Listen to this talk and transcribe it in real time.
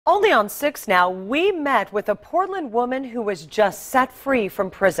Only on 6 now, we met with a Portland woman who was just set free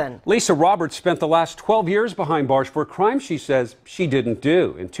from prison. Lisa Roberts spent the last 12 years behind bars for a crime she says she didn't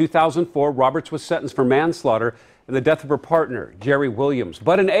do. In 2004, Roberts was sentenced for manslaughter and the death of her partner, Jerry Williams.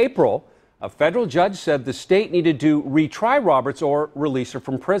 But in April, a federal judge said the state needed to retry Roberts or release her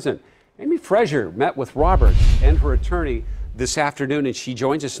from prison. Amy Frazier met with Roberts and her attorney this afternoon, and she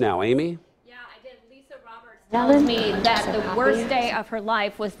joins us now. Amy? Tells me that the worst day of her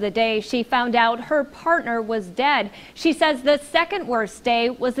life was the day she found out her partner was dead. She says the second worst day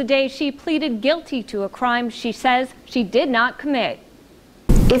was the day she pleaded guilty to a crime she says she did not commit.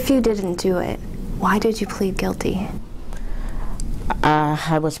 If you didn't do it, why did you plead guilty?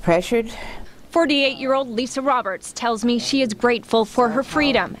 I was pressured. 48-year-old Lisa Roberts tells me she is grateful for her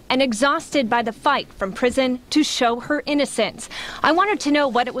freedom and exhausted by the fight from prison to show her innocence. I wanted to know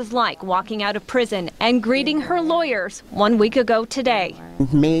what it was like walking out of prison and greeting her lawyers 1 week ago today.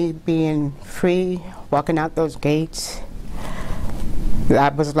 Me being free, walking out those gates, I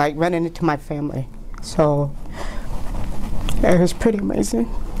was like running into my family. So it was pretty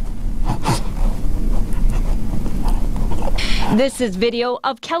amazing. This is video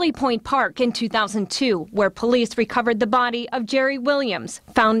of Kelly Point Park in 2002, where police recovered the body of Jerry Williams,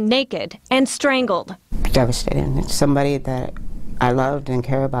 found naked and strangled. Devastating. It's somebody that I loved and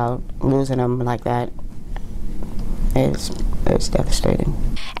care about. Losing them like that is devastating.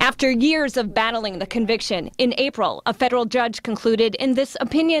 After years of battling the conviction, in April, a federal judge concluded in this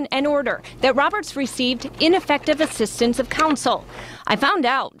opinion and order that Roberts received ineffective assistance of counsel. I found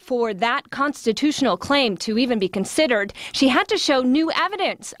out for that constitutional claim to even be considered, she had to show new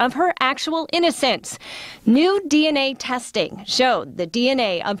evidence of her actual innocence. New DNA testing showed the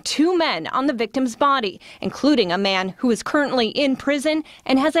DNA of 2 men on the victim's body, including a man who is currently in prison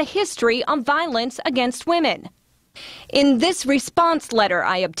and has a history of violence against women. In this response letter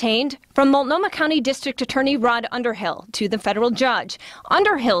I obtained from Multnomah County District Attorney Rod Underhill to the federal judge,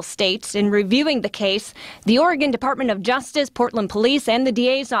 Underhill states in reviewing the case, the Oregon Department of Justice, Portland Police, and the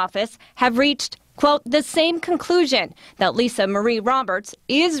DA's office have reached, quote, the same conclusion that Lisa Marie Roberts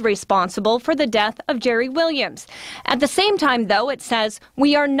is responsible for the death of Jerry Williams. At the same time, though, it says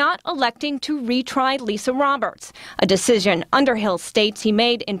we are not electing to retry Lisa Roberts, a decision Underhill states he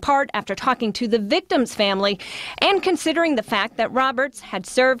made in part after talking to the victim's family and considering the fact that Roberts had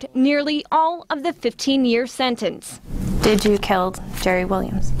served nearly all of the 15-year sentence. Did you kill Jerry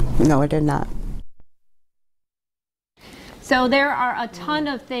Williams? No, I did not. So there are a ton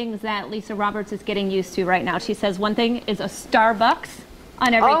of things that Lisa Roberts is getting used to right now. She says one thing is a Starbucks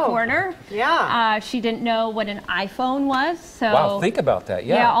on every corner. Yeah. She didn't know what an iPhone was. So Wow, think about that.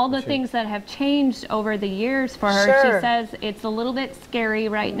 Yeah, all the things that have changed over the years for her. Sure. She says it's a little bit scary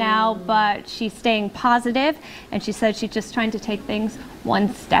right now, but she's staying positive, and she says she's just trying to take things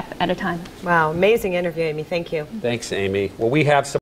one step at a time. Wow, amazing interview, Amy. Thank you. Thanks, Amy. Well, we have some